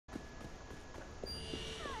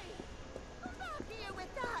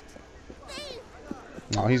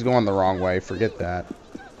Oh, he's going the wrong way. Forget that.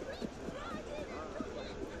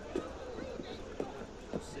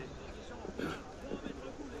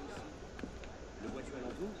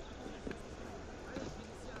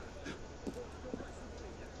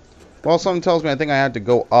 Well, something tells me I think I had to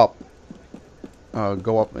go up.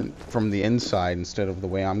 From the inside instead of the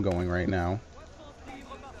way I'm going right now.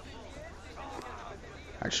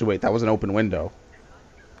 Actually, wait, that was an open window.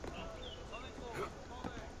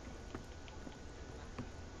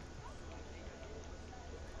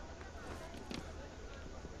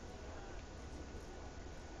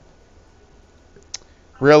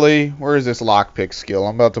 Really? Where is this lockpick skill?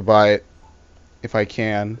 I'm about to buy it. If I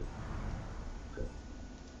can.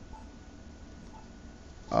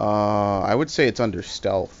 I would say it's under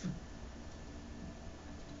stealth.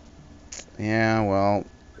 Yeah, well,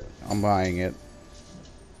 I'm buying it.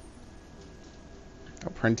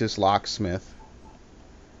 Apprentice locksmith.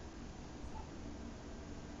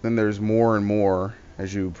 Then there's more and more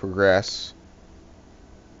as you progress.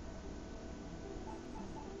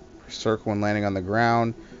 Circle when landing on the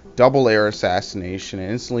ground. Double air assassination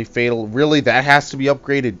and instantly fatal. Really? That has to be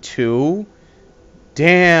upgraded too?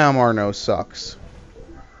 Damn, Arno sucks.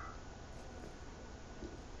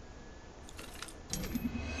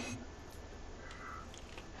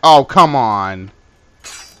 Oh, come on.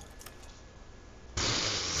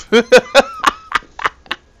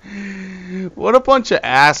 What a bunch of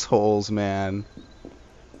assholes, man.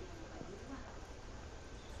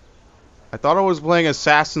 I thought I was playing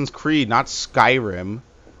Assassin's Creed, not Skyrim.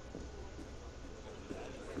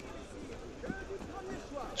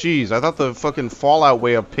 Jeez, I thought the fucking Fallout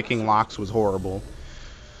way of picking locks was horrible.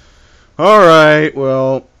 Alright,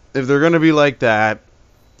 well, if they're gonna be like that,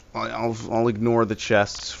 I'll ignore the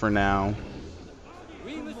chests for now.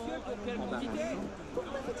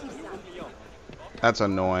 That's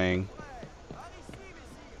annoying.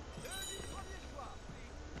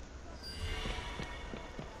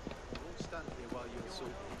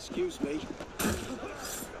 Excuse me.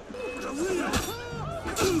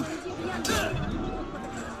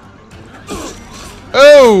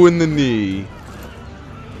 Oh, in the knee.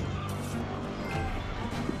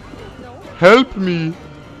 Help me.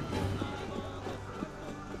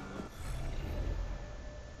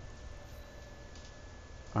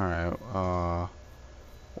 Alright,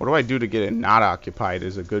 what do I do to get it not occupied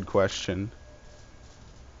is a good question.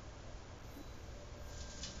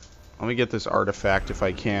 Let me get this artifact if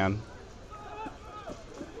I can.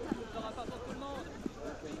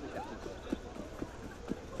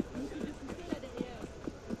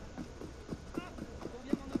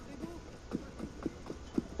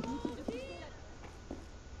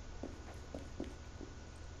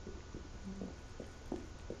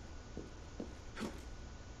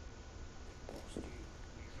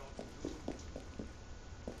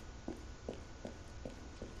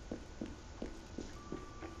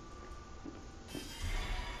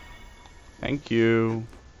 Thank you.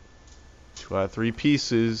 2 out of 3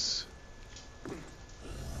 pieces.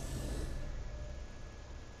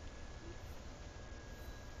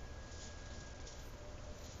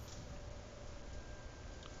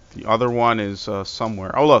 The other one is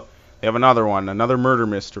somewhere. Oh, look. They have another one. Another murder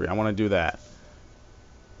mystery. I want to do that.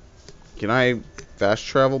 Can I fast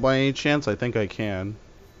travel by any chance? I think I can.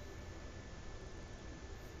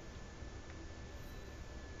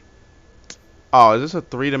 Oh, is this a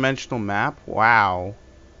 3-dimensional map? Wow.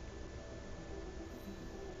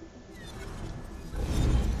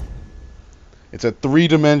 It's a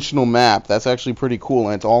 3-dimensional map. That's actually pretty cool.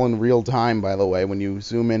 And it's all in real time, by the way, when you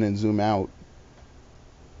zoom in and zoom out.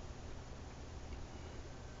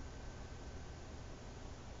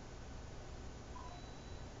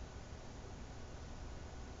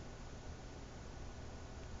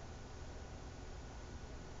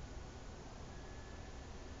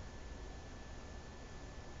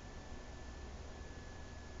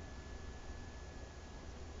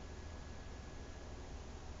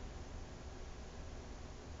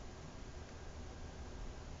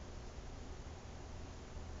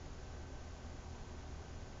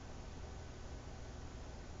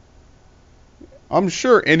 I'm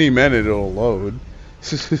sure any minute it'll load.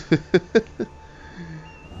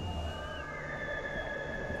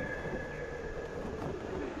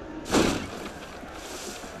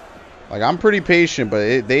 Like, I'm pretty patient,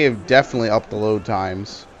 but they have definitely upped the load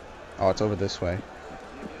times. Oh, it's over this way.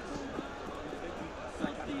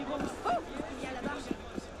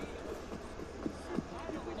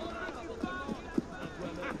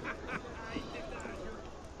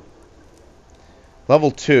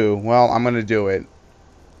 Level 2. Well, I'm going to do it.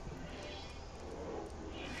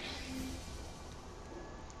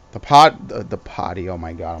 The The body, oh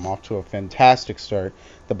my god, I'm off to a fantastic start.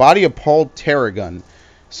 The body of Paul Tarragon.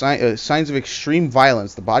 Signs of extreme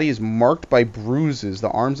violence. The body is marked by bruises. The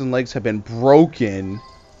arms and legs have been broken.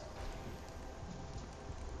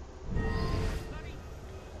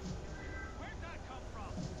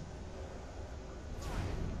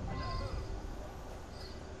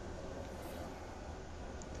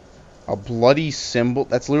 A bloody symbol.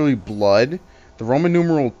 That's literally blood. The Roman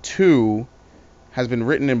numeral 2 has been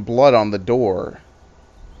written in blood on the door.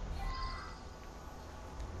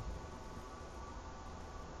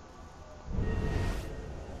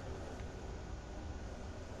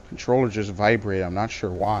 Controller just vibrated. I'm not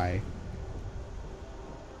sure why.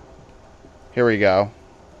 Here we go.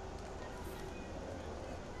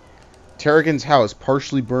 Tarragon's house,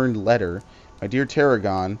 partially burned letter. My dear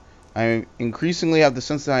Tarragon, I increasingly have the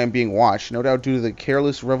sense that I am being watched, no doubt due to the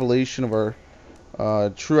careless revelation of our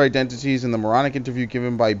true identities in the moronic interview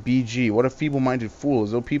given by BG. What a feeble-minded fool,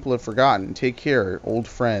 as though people have forgotten. Take care, old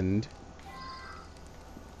friend.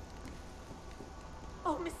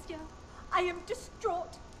 Oh, monsieur, I am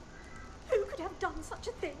distraught. Who could have done such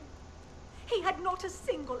a thing? He had not a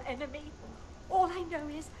single enemy. All I know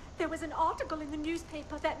is there was an article in the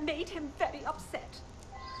newspaper that made him very upset.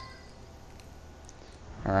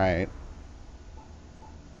 Alright.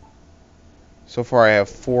 So far I have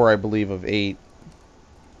 4, I believe, of 8.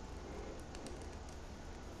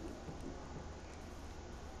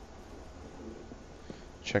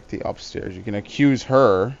 Check the upstairs. You can accuse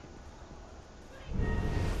her.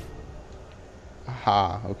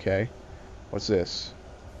 Aha, okay. What's this?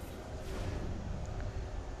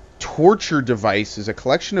 Torture devices. A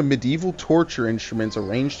collection of medieval torture instruments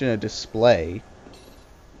arranged in a display.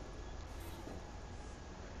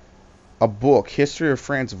 A book. History of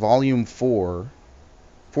France, Volume 4.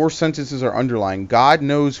 4 sentences are underlined. God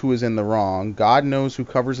knows who is in the wrong. God knows who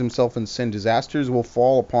covers himself in sin. Disasters will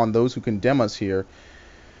fall upon those who condemn us here.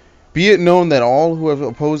 Be it known that all who have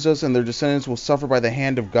opposed us and their descendants will suffer by the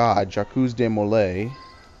hand of God. Jacques de Molay.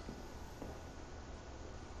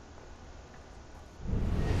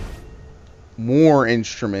 More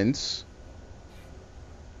instruments.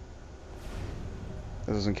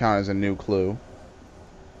 That doesn't count as a new clue.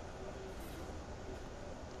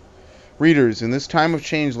 Readers, in this time of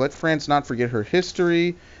change, let France not forget her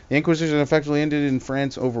history. The Inquisition effectively ended in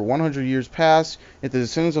France over 100 years past. Yet the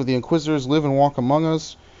descendants of the Inquisitors live and walk among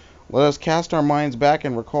us. Let us cast our minds back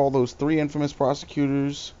and recall those 3 infamous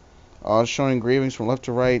prosecutors, showing engravings from left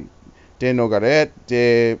to right: de Nogaret,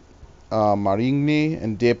 de Marigny,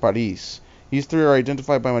 and de Paris. These 3 are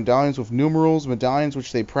identified by medallions with numerals, medallions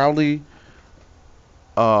which they proudly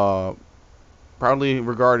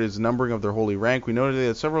regard as numbering of their holy rank. We noted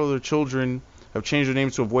that several other children have changed their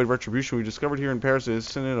names to avoid retribution. We discovered here in Paris the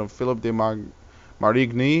descendant of Philip de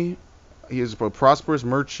Marigny. He is a prosperous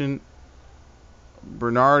merchant,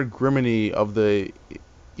 Bernard Grimini of the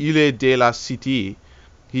Ile de la Cité.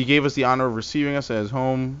 He gave us the honor of receiving us at his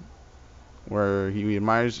home, where he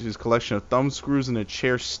admires his collection of thumb screws and a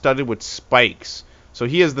chair studded with spikes. So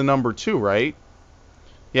he is the number 2, right?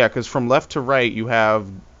 Yeah, because from left to right you have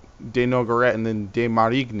de Nogaret and then de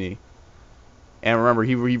Marigny. And remember,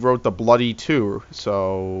 he wrote the Bloody 2,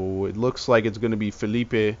 so it looks like it's going to be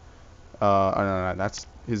Philippe, no, that's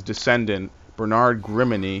his descendant, Bernard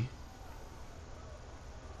Grimini.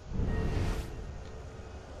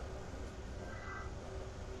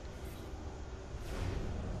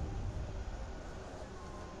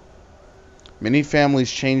 Many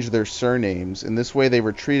families change their surnames. In this way, they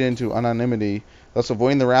retreat into anonymity, thus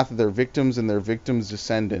avoiding the wrath of their victims and their victims'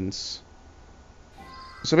 descendants.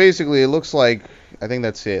 So basically, it looks like, I think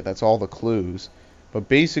that's it. That's all the clues. But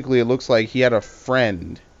basically, it looks like he had a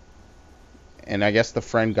friend. And I guess the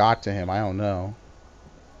friend got to him. I don't know.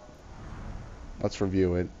 Let's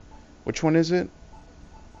review it. Which one is it?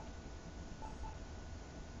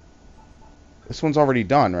 This one's already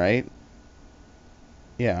done, right?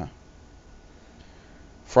 Yeah.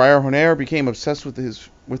 Friar Honore became obsessed with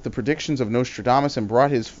the predictions of Nostradamus and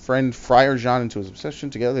brought his friend Friar Jean into his obsession.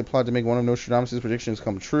 Together they plotted to make one of Nostradamus' predictions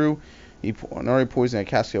come true. Honore poisoned a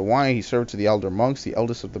cask of wine. He served to the elder monks, the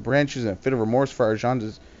eldest of the branches. In a fit of remorse, Friar Jean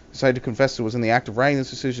decided to confess it was in the act of writing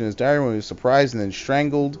this decision in his diary when he was surprised and then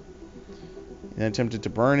strangled. And then attempted to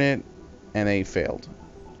burn it, and he failed.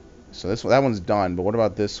 So that one's done, but what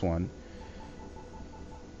about this one?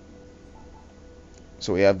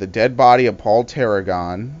 So we have the dead body of Paul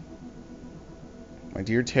Tarragon. My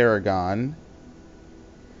dear Tarragon,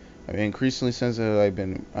 I've increasingly sense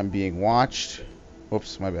that I'm being watched.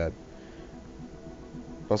 Whoops, my bad.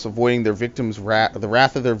 Thus avoiding their victims' the wrath of their victims and their victims' descendants. So we have the dead body of Paul Tarragon. My dear Tarragon, I've increasingly sensed that I'm being watched. Thus avoiding their victims' the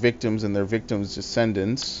wrath of their victims and their victims' descendants. So we have the dead body of Paul Tarragon. My dear Tarragon, I've increasingly sensed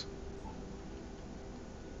that I'm being watched. Thus avoiding their victims' the wrath of their victims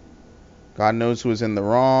and their victims' descendants. God knows who is in the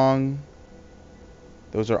wrong.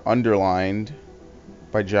 Those are underlined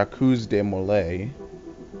by Jacques de Molay.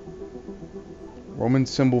 Roman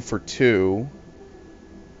symbol for 2.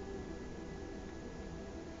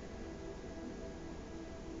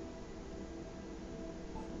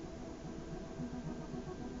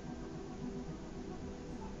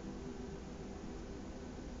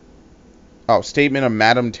 Oh, statement of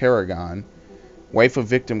Madame Tarragon. Wife of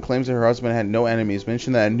victim claims that her husband had no enemies.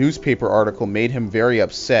 Mentioned that a newspaper article made him very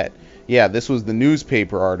upset. Yeah, this was the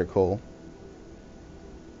newspaper article.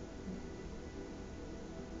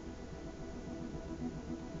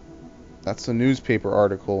 That's the newspaper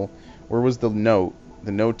article. Where was the note?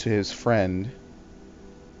 The note to his friend.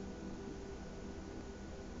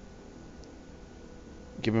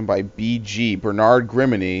 Given by B.G. Bernard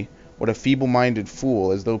Griminy. What a feeble-minded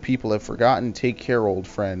fool. As though people have forgotten. Take care, old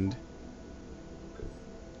friend.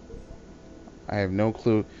 I have no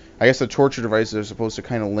clue. I guess the torture devices are supposed to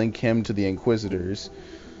kind of link him to the Inquisitors.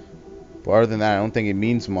 But other than that, I don't think it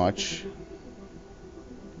means much.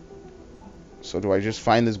 So do I just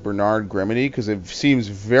find this Bernard Griminy? Because it seems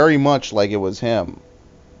very much like it was him.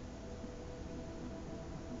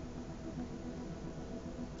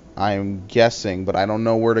 I'm guessing, but I don't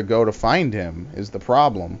know where to go to find him, is the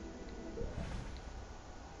problem.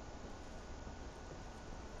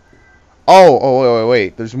 Oh,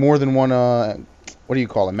 wait. There's more than one, what do you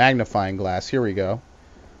call it? Magnifying glass. Here we go.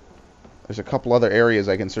 There's a couple other areas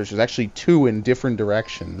I can search. There's actually 2 in different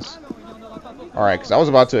directions. Alright, because I was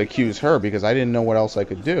about to accuse her because I didn't know what else I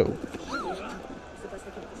could do.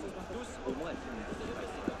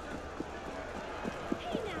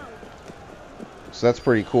 So that's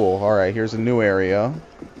pretty cool. Alright, here's a new area.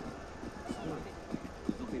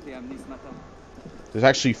 There's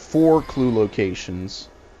actually 4 clue locations.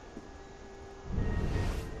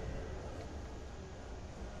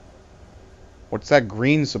 What's that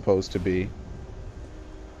green supposed to be?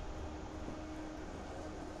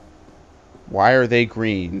 Why are they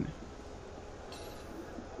green?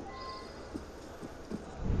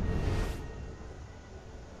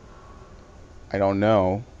 I don't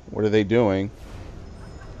know. What are they doing?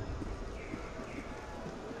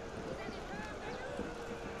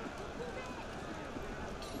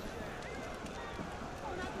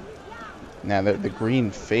 Nah, the green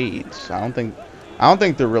fades. I don't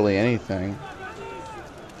think they're really anything.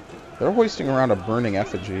 They're hoisting around a burning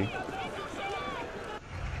effigy.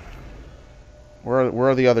 Where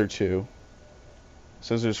are the other 2? It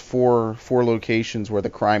says there's four locations where the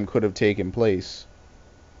crime could have taken place.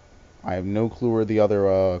 I have no clue where the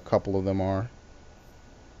other couple of them are.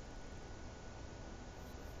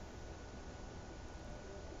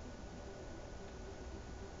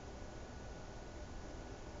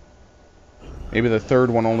 Maybe the third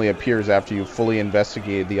one only appears after you've fully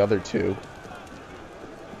investigated the other 2.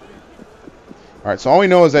 Alright, so all we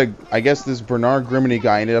know is that I guess this Bernard Griminy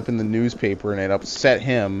guy ended up in the newspaper and it upset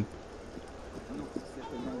him.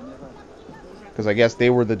 Because I guess they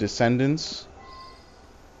were the descendants.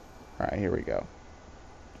 Alright, here we go.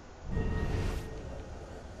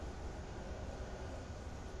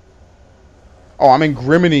 Oh, I'm in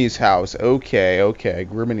Griminy's house. Okay,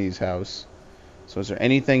 Griminy's house. So is there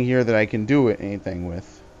anything here that I can do anything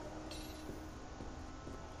with?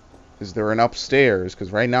 Is there an upstairs?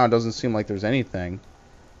 Because right now it doesn't seem like there's anything.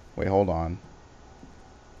 Wait, hold on.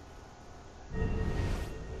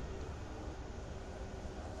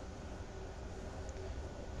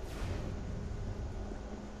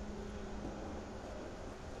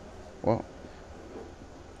 Well,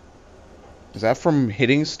 is that from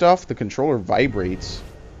hitting stuff? The controller vibrates.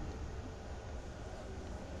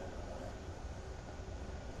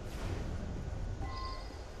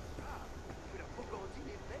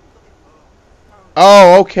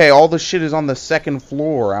 Oh, okay. All the shit is on the second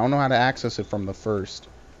floor. I don't know how to access it from the first.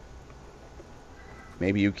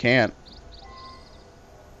 Maybe you can't.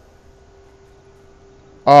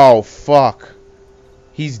 Oh, fuck.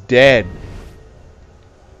 He's dead.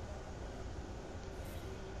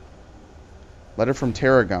 Letter from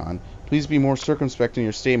Tarragon. Please be more circumspect in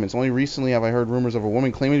your statements. Only recently have I heard rumors of a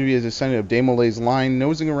woman claiming to be a descendant of Desmoulins' line,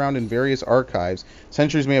 nosing around in various archives.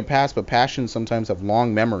 Centuries may have passed, but passions sometimes have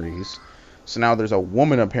long memories. So now there's a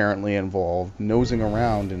woman apparently involved, nosing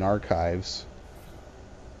around in archives.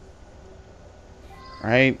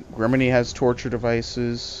 Alright, Griminy has torture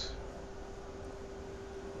devices.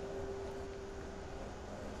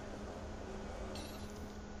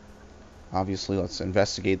 Obviously, let's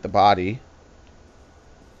investigate the body.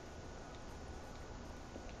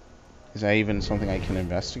 Is that even something I can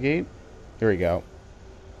investigate? There we go.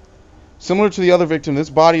 Similar to the other victim, this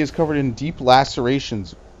body is covered in deep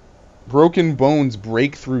lacerations Broken bones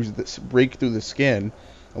break through the skin.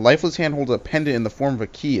 A lifeless hand holds a pendant in the form of a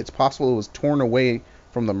key. It's possible it was torn away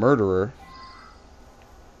from the murderer.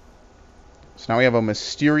 So now we have a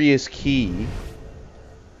mysterious key.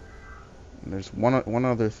 And there's one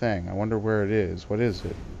other thing. I wonder where it is. What is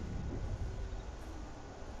it?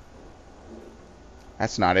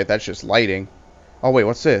 That's not it. That's just lighting. Oh, wait.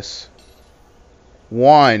 What's this?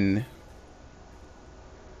 1.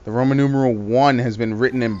 The Roman numeral 1 has been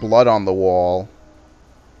written in blood on the wall.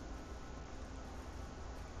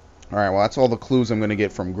 Alright, well, that's all the clues I'm going to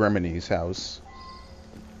get from Grimini's house.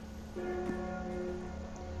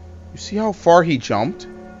 You see how far he jumped?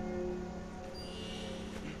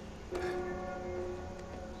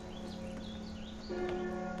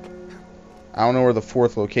 I don't know where the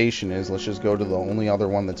 4th location is. Let's just go to the only other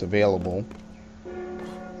one that's available.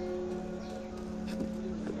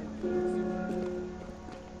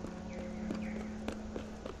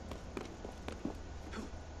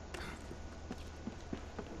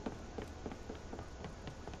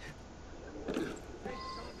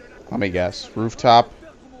 Let me guess. Rooftop.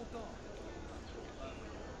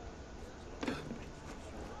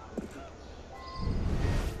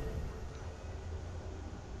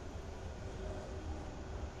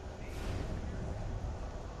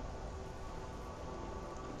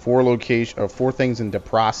 Four things in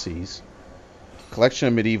Deprasis. Collection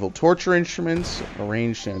of medieval torture instruments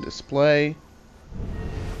arranged in a display.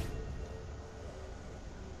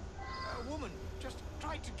 A woman just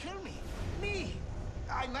tried to kill me. Me!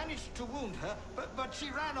 I managed to wound her, but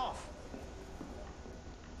she ran off.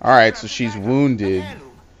 Alright, so she's wounded.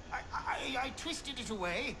 I twisted it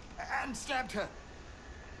away and stabbed her.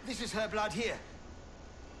 This is her blood here.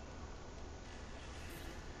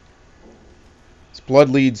 This blood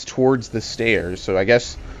leads towards the stairs, so I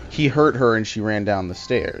guess he hurt her and she ran down the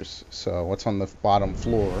stairs. So what's on the bottom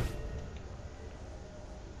floor?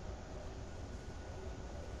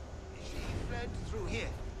 She fled through here.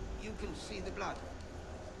 You can see the blood.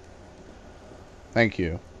 Thank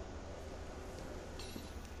you.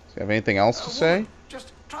 Do you have anything else to say?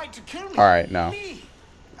 Just tried to kill me. Alright, no. Me.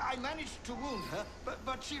 I managed to wound her,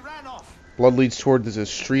 but she ran off. Blood leads towards a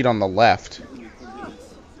street on the left.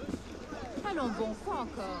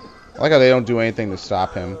 I like how they don't do anything to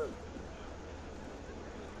stop him.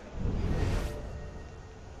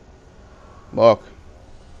 Look.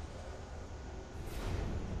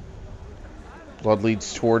 Blood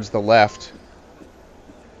leads towards the left.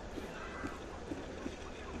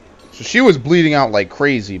 So she was bleeding out like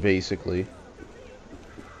crazy, basically.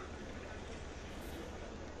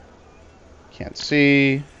 Can't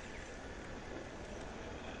see.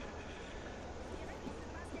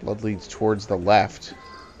 Blood leads towards the left.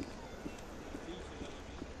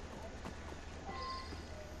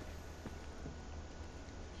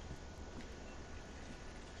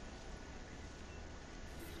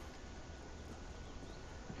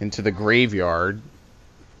 Into the graveyard.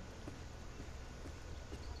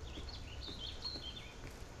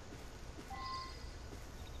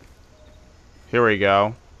 Here we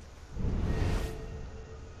go.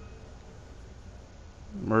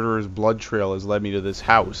 Murderer's blood trail has led me to this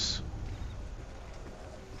house.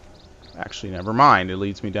 Actually, never mind. It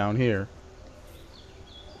leads me down here.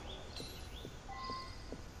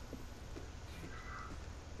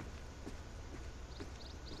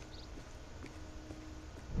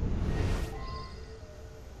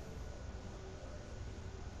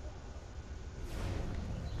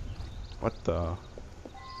 What the?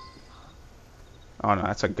 Oh no,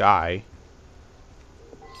 that's a guy.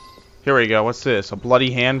 Here we go. What's this? A bloody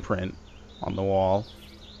handprint on the wall.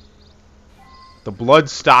 The blood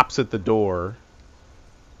stops at the door.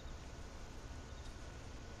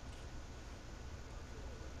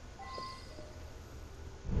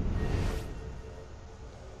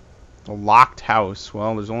 The locked house.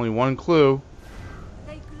 Well, there's only one clue.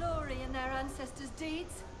 They glory in their ancestors'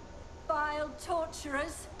 deeds. Vile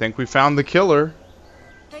torturers. Think we found the killer.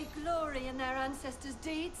 They glory in their ancestors'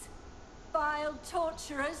 deeds. Vile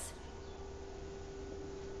torturers.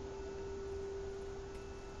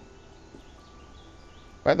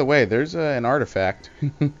 By the way, there's an artifact.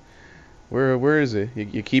 Where is it?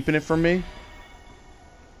 You keeping it from me?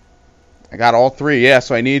 I got all 3. Yeah,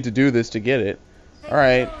 so I need to do this to get it. All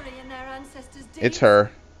right. It's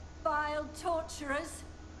her. Vile torturers.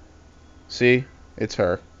 See? It's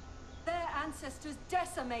her. Their ancestors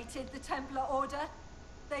decimated the Templar Order.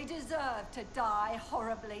 They deserve to die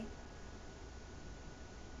horribly.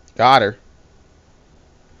 Got her.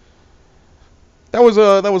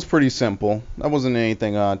 That was pretty simple. That wasn't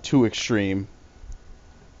anything too extreme.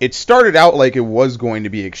 it started out like it was going to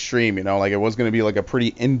be extreme, you know, like it was going to be like a pretty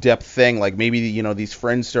in-depth thing, like maybe, you know, these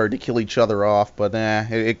friends started to kill each other off, but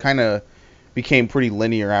it kind of became pretty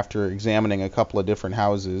linear after examining a couple of different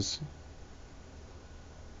houses.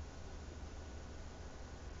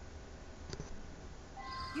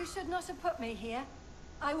 You should not have put me here.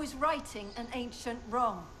 I was righting an ancient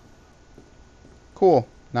wrong. Cool.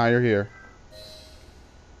 Now you're here.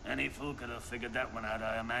 Any fool could have figured that one out,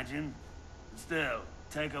 I imagine. Still,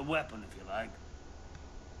 take a weapon if you like.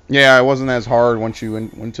 Yeah, it wasn't as hard once you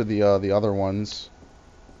went to the other ones.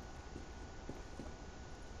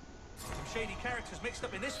 Some shady characters mixed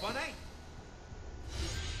up in this one, eh?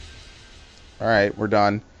 All right, we're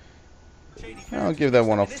done. I'll give that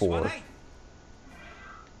one a 4.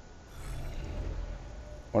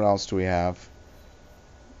 What else do we have?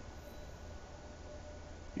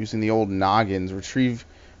 Using the old noggins, retrieve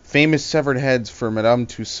famous severed heads for Madame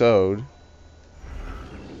Tussaud.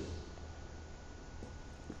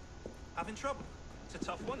 Having trouble? It's a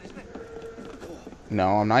tough one, isn't it?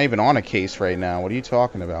 No, I'm not even on a case right now. What are you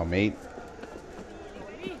talking about, mate?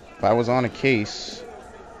 If I was on a case...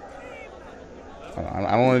 I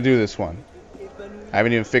don't want to do this one. I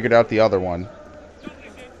haven't even figured out the other one.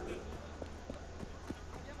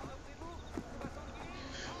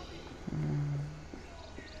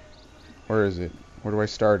 Where is it? Where do I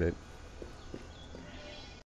start it?